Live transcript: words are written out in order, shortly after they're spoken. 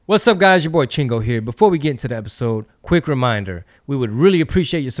What's up, guys? Your boy Chingo here. Before we get into the episode, quick reminder. We would really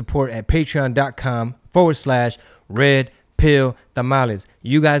appreciate your support at patreon.com/Red Pill Tamales.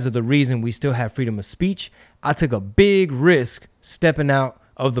 You guys are the reason we still have freedom of speech. I took a big risk stepping out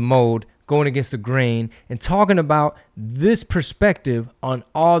of the mold, going against the grain, and talking about this perspective on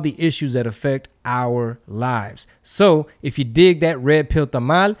all the issues that affect our lives. So if you dig that Red Pill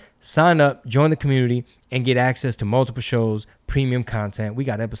Tamal, sign up, join the community, and get access to multiple shows, premium content. We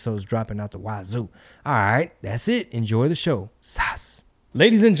got episodes dropping out the wazoo. All right, that's it. Enjoy the show. Sas.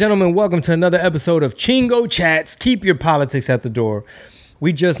 Ladies and gentlemen, welcome to another episode of Chingo Chats. Keep your politics at the door.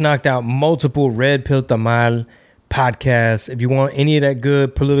 We just knocked out multiple Red Pill Tamal podcasts. If you want any of that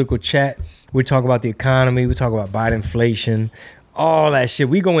good political chat, we talk about the economy, we talk about Biden inflation, all that shit.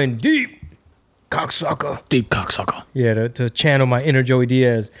 We go in deep. Cocksucker. Deep cocksucker. Yeah, to channel my inner Joey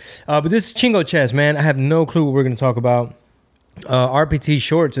Diaz. But this is Chingo Chats, man. I have no clue what we're going to talk about. RPT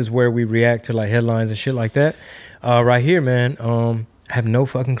Shorts is where we react to like headlines and shit like that. Right here, man. I have no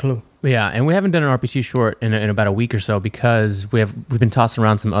fucking clue. Yeah, and we haven't done an RPT short in about a week or so because we've been tossing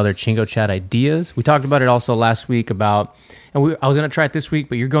around some other Chingo Chat ideas. We talked about it also last week about, and I was going to try it this week,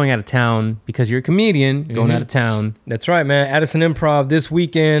 but you're going out of town because you're a comedian going out of town. That's right, man. Addison Improv this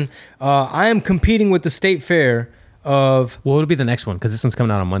weekend. I am competing with the State Fair of... Well, it'll be the next one because this one's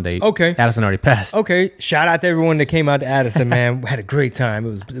coming out on Monday. Okay. Addison already passed. Okay. Shout out to everyone that came out to Addison, man. We had a great time.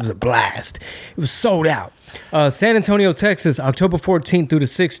 It was a blast. It was sold out. San Antonio, Texas, October 14th through the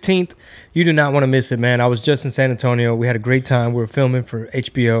 16th. You do not want to miss it, man. I was just in San Antonio. We had a great time. We were filming for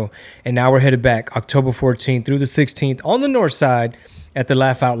HBO, and now we're headed back October 14th through the 16th on the north side at the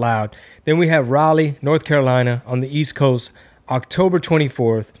Laugh Out Loud. Then we have Raleigh, North Carolina on the East Coast, October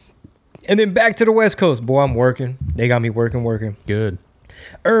 24th. And then back to the West Coast. Boy, I'm working. They got me working. Good.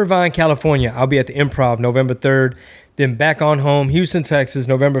 Irvine, California. I'll be at the Improv November 3rd. Then back on home, Houston, Texas,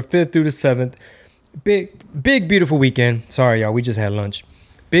 November 5th through the 7th. Big, beautiful weekend. Sorry, y'all. We just had lunch.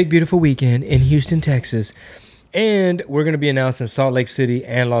 Big, beautiful weekend in Houston, Texas. And we're going to be announcing Salt Lake City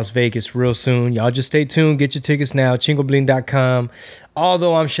and Las Vegas real soon. Y'all just stay tuned. Get your tickets now. Chingobling.com.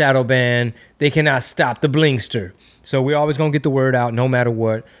 Although I'm shadow banned, they cannot stop the blingster. So we're always going to get the word out no matter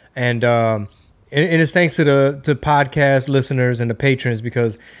what. And it's thanks to the podcast listeners and the patrons,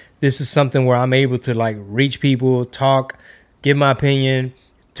 because this is something where I'm able to like reach people, talk, give my opinion,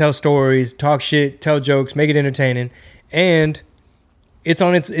 tell stories, talk shit, tell jokes, make it entertaining. And it's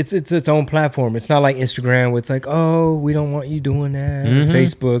on its own platform. It's not like Instagram where it's like, oh, we don't want you doing that. Or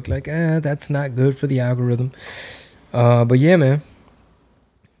Facebook, like, that's not good for the algorithm. But yeah, man.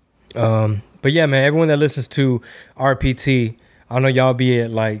 Everyone that listens to RPT, I know y'all be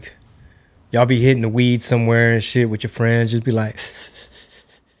hitting the weeds somewhere and shit with your friends. Just be like,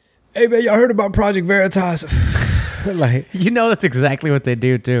 hey, man, y'all heard about Project Veritas? Like, You know that's exactly what they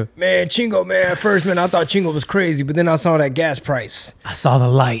do, too. Man, Chingo, man. First, man, I thought Chingo was crazy, but then I saw that gas price. I saw the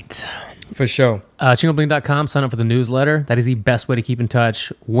light. For sure. Chingobling.com, sign up for the newsletter. That is the best way to keep in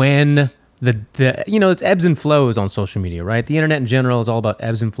touch when it's ebbs and flows on social media, right? The internet in general is all about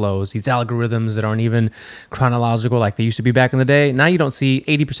ebbs and flows. These algorithms that aren't even chronological like they used to be back in the day. Now you don't see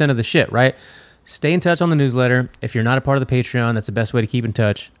 80% of the shit, right? Stay in touch on the newsletter. If you're not a part of the Patreon, that's the best way to keep in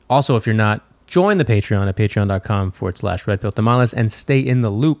touch. Also, if you're not, join the Patreon at patreon.com/Red Pill Tamales and stay in the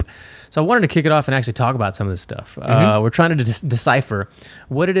loop. So I wanted to kick it off and actually talk about some of this stuff. We're trying to decipher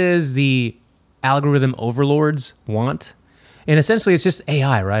what it is the algorithm overlords want. And essentially, it's just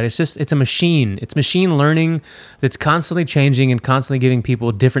AI, right? It's a machine. It's machine learning that's constantly changing and constantly giving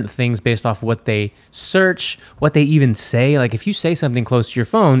people different things based off what they search, what they even say. Like if you say something close to your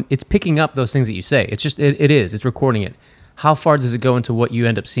phone, it's picking up those things that you say. It's recording it. How far does it go into what you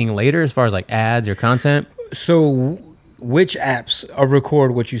end up seeing later as far as like ads or content? So which apps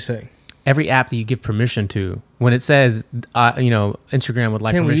record what you say? Every app that you give permission to. When it says, Instagram would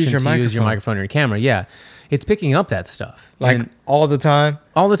like permission to use your microphone or your camera, yeah. It's picking up that stuff. Like all the time?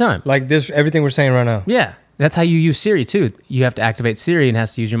 All the time. Like this, everything we're saying right now? Yeah. That's how you use Siri too. You have to activate Siri and it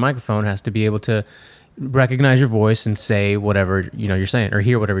has to use your microphone, has to be able to recognize your voice and say whatever you're saying or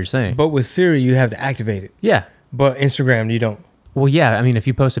hear whatever you're saying. But with Siri, you have to activate it. Yeah. But Instagram, you don't. Well, yeah. I mean, if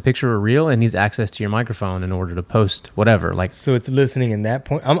you post a picture or a reel, it needs access to your microphone in order to post whatever. Like, so it's listening in that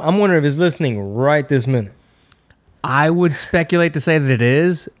point? I'm wondering if it's listening right this minute. I would speculate to say that it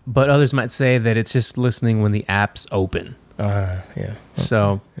is, but others might say that it's just listening when the app's open. Yeah.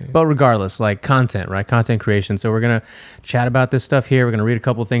 So, but regardless, like content, right? Content creation. So we're going to chat about this stuff here. We're going to read a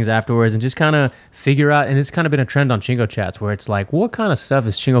couple of things afterwards and just kind of figure out, and it's kind of been a trend on Chingo Chats where it's like, what kind of stuff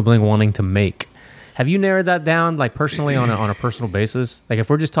is Chingo Bling wanting to make? Have you narrowed that down, like personally on a personal basis? Like if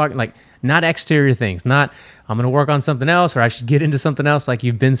we're just talking like not exterior things, not I'm going to work on something else or I should get into something else like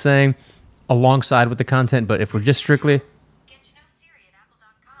you've been saying alongside with the content, but if we're just strictly get to know Siri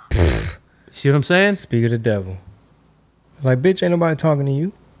at apple.com. See what I'm saying? Speak of the devil. Like, bitch, ain't nobody talking to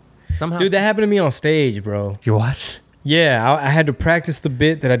you. Somehow, dude, that happened to me on stage, bro. You what? Yeah, I had to practice the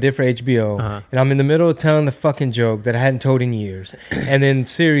bit that I did for HBO, and I'm in the middle of telling the fucking joke that I hadn't told in years, and then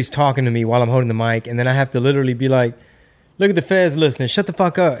Siri's talking to me while I'm holding the mic, and then I have to literally be like, look at the feds listening, shut the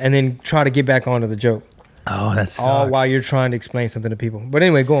fuck up, and then try to get back onto the joke. Oh, that's all while you're trying to explain something to people. But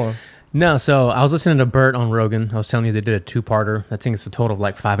anyway, go on. No, so I was listening to Bert on Rogan. I was telling you they did a 2-parter. I think it's a total of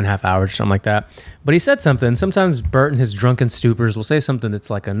like 5.5 hours, something like that. But he said something. Sometimes Bert and his drunken stupors will say something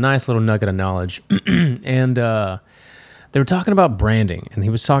that's like a nice little nugget of knowledge. And they were talking about branding. And he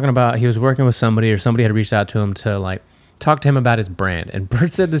was talking about he was working with somebody or somebody had reached out to him to like talk to him about his brand. And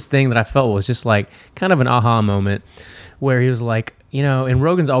Bert said this thing that I felt was just like kind of an aha moment where he was like, you know, and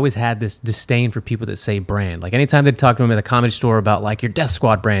Rogan's always had this disdain for people that say brand. Like anytime they talk to him at the comedy store about like your Death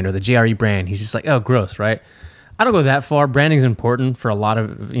Squad brand or the JRE brand, he's just like, oh, gross, right? I don't go that far. Branding is important for a lot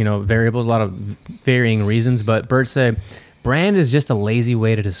of, you know, variables, a lot of varying reasons. But Bert said, brand is just a lazy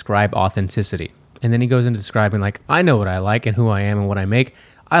way to describe authenticity. And then he goes into describing like, I know what I like and who I am and what I make.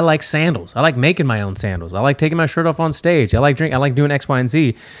 I like sandals. I like making my own sandals. I like taking my shirt off on stage. I like doing X, Y, and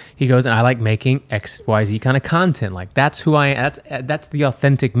Z. He goes, and I like making X, Y, Z kind of content. Like that's who I am. That's the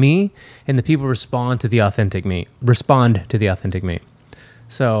authentic me, and the people respond to the authentic me.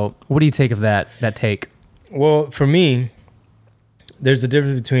 So, what do you take of that take? Well, for me, there's a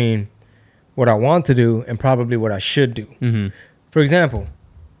difference between what I want to do and probably what I should do. Mm-hmm. For example,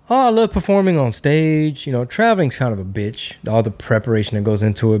 I love performing on stage. You know, traveling's kind of a bitch, all the preparation that goes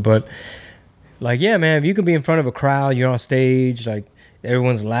into it. But, like, yeah, man, if you can be in front of a crowd, you're on stage, like,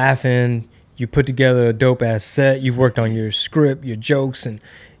 everyone's laughing, you put together a dope-ass set, you've worked on your script, your jokes, and,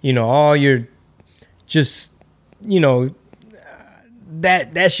 you know, all your just, you know,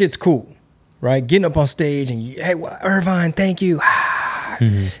 that shit's cool, right? Getting up on stage and, hey, Irvine, thank you.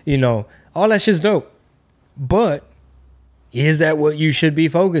 Mm-hmm. You know, all that shit's dope. But is that what you should be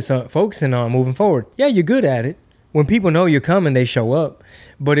focusing on moving forward? Yeah, you're good at it. When people know you're coming, they show up.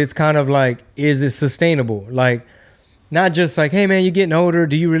 But it's kind of like, is it sustainable? Like, not just like, hey, man, you're getting older.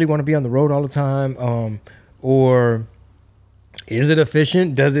 Do you really want to be on the road all the time? Or is it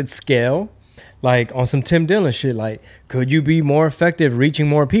efficient? Does it scale? Like on some Tim Dillon shit, like, could you be more effective reaching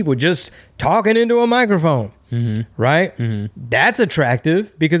more people just talking into a microphone? Mm-hmm. Right? Mm-hmm. That's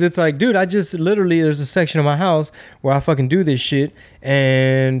attractive because it's like, dude, I just literally, there's a section of my house where I fucking do this shit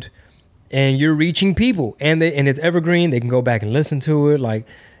and you're reaching people and it's evergreen. They can go back and listen to it. Like,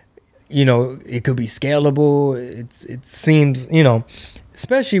 you know, it could be scalable. It seems, you know,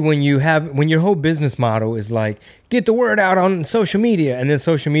 especially when your whole business model is like, get the word out on social media, and then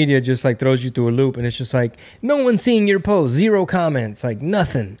social media just like throws you through a loop, and it's just like, no one's seeing your post, 0 comments, like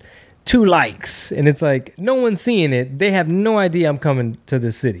nothing, 2 likes, and it's like, no one's seeing it. They have no idea I'm coming to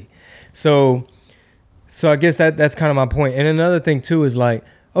this city. So I guess that's kind of my point. And another thing too is like,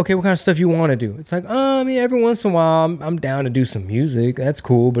 okay, what kind of stuff you want to do? It's like, I mean, every once in a while, I'm down to do some music. That's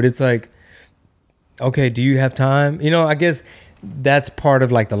cool. But it's like, okay, do you have time? You know, I guess that's part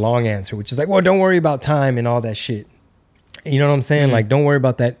of like the long answer, which is like, well, don't worry about time and all that shit. You know what I'm saying? Mm-hmm. Like, don't worry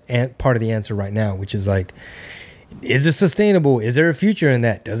about that part of the answer right now, which is like, is it sustainable? Is there a future in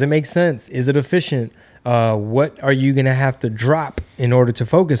that? Does it make sense? Is it efficient? What are you going to have to drop in order to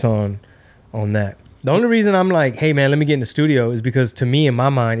focus on that? The only reason I'm like, hey, man, let me get in the studio is because to me, in my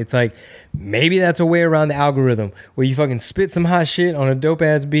mind, it's like, maybe that's a way around the algorithm where you fucking spit some hot shit on a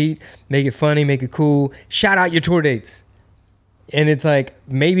dope-ass beat, make it funny, make it cool, shout out your tour dates. And it's like,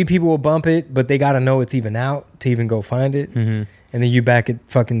 maybe people will bump it, but they got to know it's even out to even go find it. Mm-hmm. And then you back at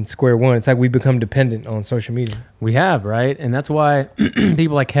fucking square one. It's like we become dependent on social media. We have, right? And that's why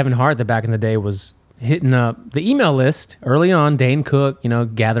people like Kevin Hart that back in the day was hitting up the email list early on, Dane Cook, you know,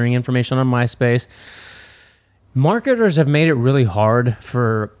 gathering information on MySpace. Marketers have made it really hard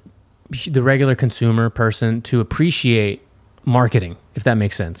for the regular consumer person to appreciate marketing, if that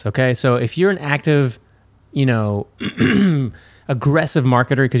makes sense, okay? So if you're an active, you know, aggressive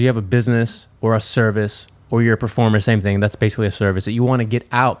marketer because you have a business or a service or you're a performer, same thing, that's basically a service that you want to get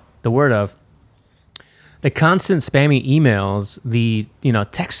out the word of, the constant spammy emails, the, you know,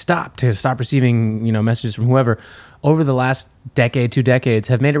 text stop to stop receiving, you know, messages from whoever over the last decade, 2 decades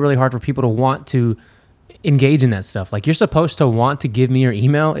have made it really hard for people to want to engage in that stuff. Like, you're supposed to want to give me your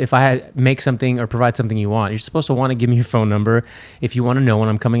email if I make something or provide something you want. You're supposed to want to give me your phone number if you want to know when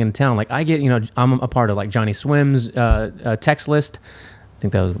I'm coming into town. Like, I get, you know, I'm a part of like Johnny Swim's text list.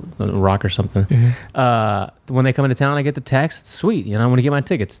 think that was Rock or something. When they come into town, I get the text. Sweet, I want to get my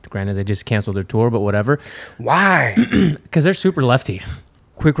tickets. Granted, they just canceled their tour, but whatever. Why? Because they're super lefty.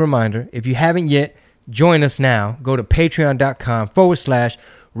 Quick reminder, if you haven't yet, join us now. Go to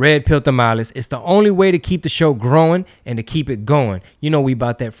patreon.com/Red Pill Tamales. It's the only way to keep the show growing and to keep it going. We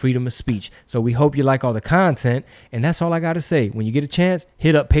about that freedom of speech. So we hope you like all the content. And that's all I got to say. When you get a chance,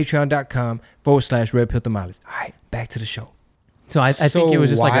 hit up patreon.com/Red Pill Tamales. All right, back to the show. So I think it was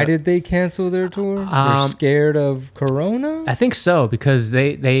just why did they cancel their tour? They're scared of Corona? I think so, because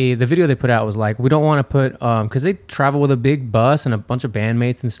the video they put out was like, we don't want to put, because they travel with a big bus and a bunch of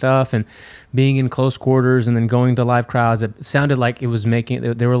bandmates and stuff, and being in close quarters and then going to live crowds, it sounded like it was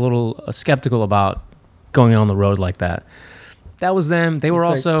they were a little skeptical about going on the road like that. That was them. They were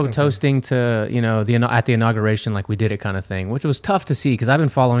also toasting to, at the inauguration, like we did it kind of thing, which was tough to see because I've been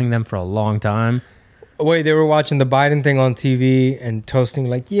following them for a long time. Wait, they were watching the Biden thing on TV and toasting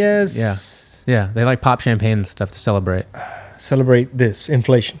like, yes. Yeah. They like pop champagne and stuff to celebrate. Celebrate this,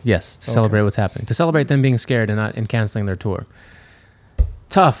 inflation. Yes, to celebrate what's happening. To celebrate them being scared and canceling their tour.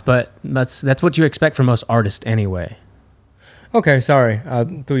 Tough, but that's what you expect from most artists anyway. Okay, sorry. I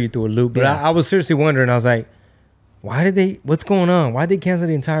threw you through a loop. But I was seriously wondering. I was like, what's going on? Why'd they cancel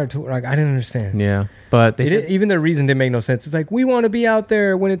the entire tour? Like, I didn't understand. Yeah, but even their reason didn't make no sense. It's like, we want to be out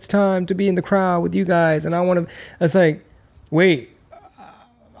there when it's time to be in the crowd with you guys. And I want to, it's like, wait,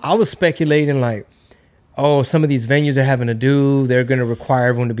 I was speculating like, oh, some of these venues are having to they're going to require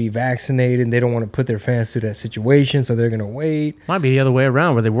everyone to be vaccinated and they don't want to put their fans through that situation. So they're going to wait. Might be the other way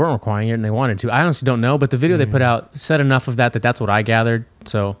around where they weren't requiring it and they wanted to. I honestly don't know, but the video they put out said enough of that's what I gathered.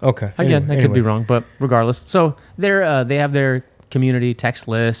 So okay. Again, I could be wrong, but regardless. So they have their community text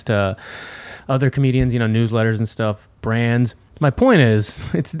list, other comedians, newsletters and stuff, brands. My point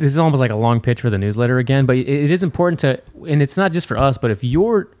is, this is almost like a long pitch for the newsletter again, but it is important and it's not just for us, but if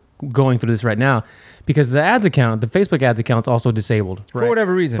you're going through this right now, because the Facebook ads account is also disabled. Right? For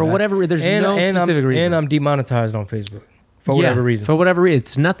whatever reason. There's no specific reason. And I'm demonetized on Facebook. For whatever reason. For whatever reason.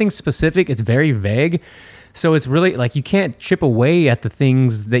 It's nothing specific. It's very vague. So it's really like you can't chip away at the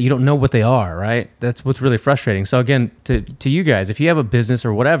things that you don't know what they are, right? That's what's really frustrating. So again, to you guys, if you have a business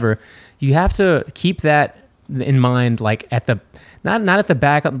or whatever, you have to keep that in mind, like at the not at the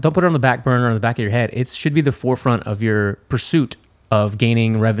back. Don't put it on the back burner or on the back of your head. It should be the forefront of your pursuit of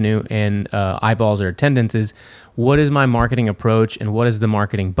gaining revenue and eyeballs or attendance. Is what is my marketing approach and what is the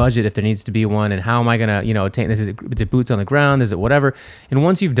marketing budget if there needs to be one, and how am I gonna attain this? Is it boots on the ground? Is it whatever? And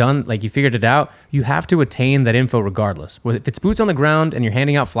once you've done, like you figured it out, you have to attain that info regardless. If it's boots on the ground and you're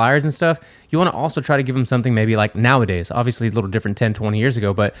handing out flyers and stuff, you want to also try to give them something maybe like nowadays, obviously a little different 10, 20 years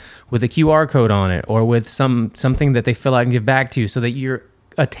ago, but with a QR code on it or with something that they fill out and give back to you so that you're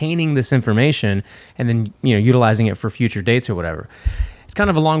attaining this information and then utilizing it for future dates or whatever. It's kind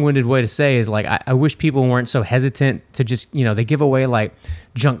of a long-winded way to say is like I wish people weren't so hesitant to just they give away like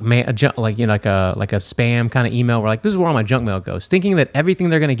junk mail, like like a spam kind of email where like this is where all my junk mail goes, thinking that everything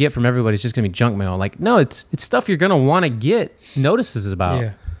they're going to get from everybody is just going to be junk mail. Like no, it's stuff you're going to want to get notices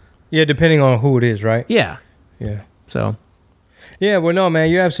about. Yeah, depending on who it is, right? Yeah. So yeah, well no man,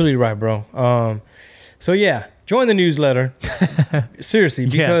 you're absolutely right, bro. So yeah, join the newsletter. Seriously,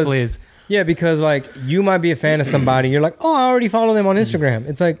 because please. Yeah, because like you might be a fan of somebody, you're like, oh, I already follow them on Instagram.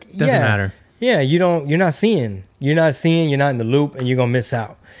 It's like doesn't matter. Yeah, you're not seeing, you're not in the loop, and you're gonna miss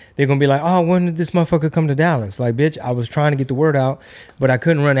out. They're gonna be like, oh, when did this motherfucker come to Dallas? Like, bitch, I was trying to get the word out, but I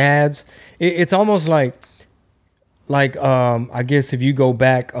couldn't run ads. It's almost like I guess if you go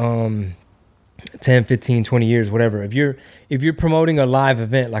back 10, 15, 20 years, whatever, if you're promoting a live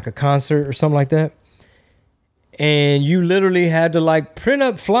event like a concert or something like that, and you literally had to like print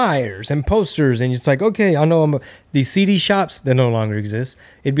up flyers and posters, and it's like, okay, I know these CD shops that no longer exist.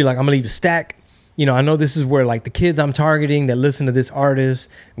 It'd be like, I'm gonna leave a stack. I know this is where like the kids I'm targeting that listen to this artist,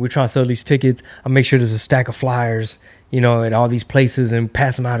 and we're trying to sell these tickets. I'll make sure there's a stack of flyers, at all these places, and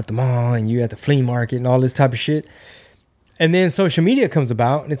pass them out at the mall, and you at the flea market and all this type of shit. And then social media comes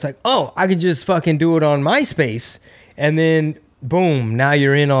about, and it's like, oh, I could just fucking do it on MySpace, and then boom, now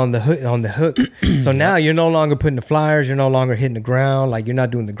you're in on the hook. So now you're no longer putting the flyers, you're no longer hitting the ground, like you're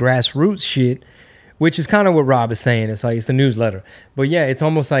not doing the grassroots shit, which is kind of what Rob is saying. It's like it's the newsletter. But yeah, it's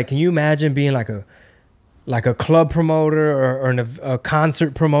almost like, can you imagine being like a club promoter or a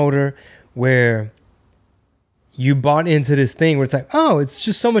concert promoter where you bought into this thing where it's like, oh, it's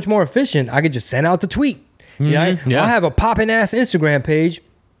just so much more efficient. I could just send out the tweet. Mm-hmm. Yeah. I'll have a popping ass Instagram page.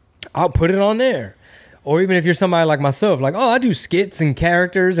 I'll put it on there. Or even if you're somebody like myself, like, oh, I do skits and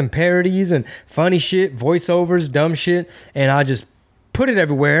characters and parodies and funny shit, voiceovers, dumb shit, and I just put it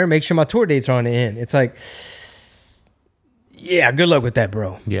everywhere, make sure my tour dates are on the end. It's like, Yeah, good luck with that,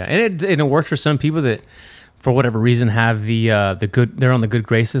 bro. Yeah, and it works for some people that, for whatever reason, have the good. They're on the good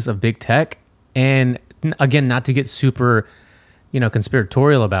graces of big tech, and again, not to get super,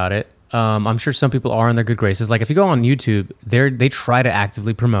 conspiratorial about it. I'm sure some people are in their good graces. Like if you go on YouTube, they try to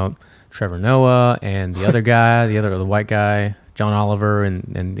actively promote Trevor Noah and the other guy, the white guy, John Oliver,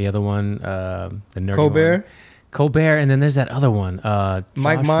 and the other one, the nerdy Colbert. one. Colbert, and then there's that other one,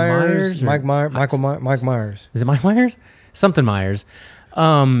 Mike Myers. Mike Myers. Is it Mike Myers? Something Myers.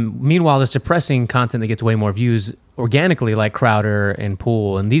 Meanwhile, they're suppressing content that gets way more views organically, like Crowder and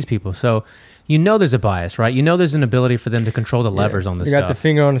Poole and these people. So there's a bias, right? There's an ability for them to control the levers on this stuff. stuff. You got the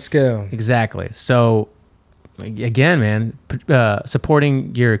finger on the scale. Exactly. So again, man,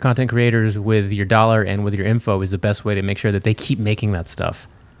 supporting your content creators with your dollar and with your info is the best way to make sure that they keep making that stuff.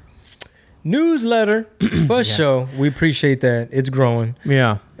 Newsletter, first show. We appreciate that. It's growing.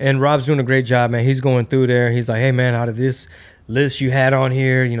 Yeah. And Rob's doing a great job, man. He's going through there. He's like, hey, man, out of this list you had on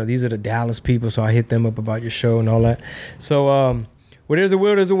here, these are the Dallas people. So I hit them up about your show and all that. So, where there's a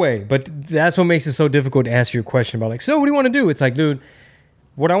will, there's a way. But that's what makes it so difficult to answer your question about like, so what do you want to do? It's like, dude,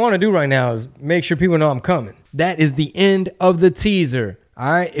 what I want to do right now is make sure people know I'm coming. That is the end of the teaser.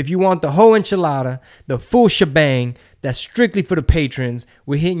 All right. If you want the whole enchilada, the full shebang, that's strictly for the patrons.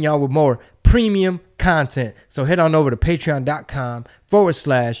 We're hitting y'all with more premium content. So head on over to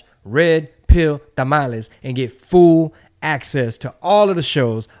patreon.com/Red Pill Tamales and get full access to all of the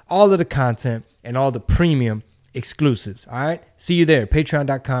shows, all of the content, and all the premium exclusives. All right. See you there.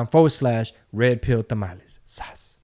 Patreon.com/Red Pill Tamales. Sas.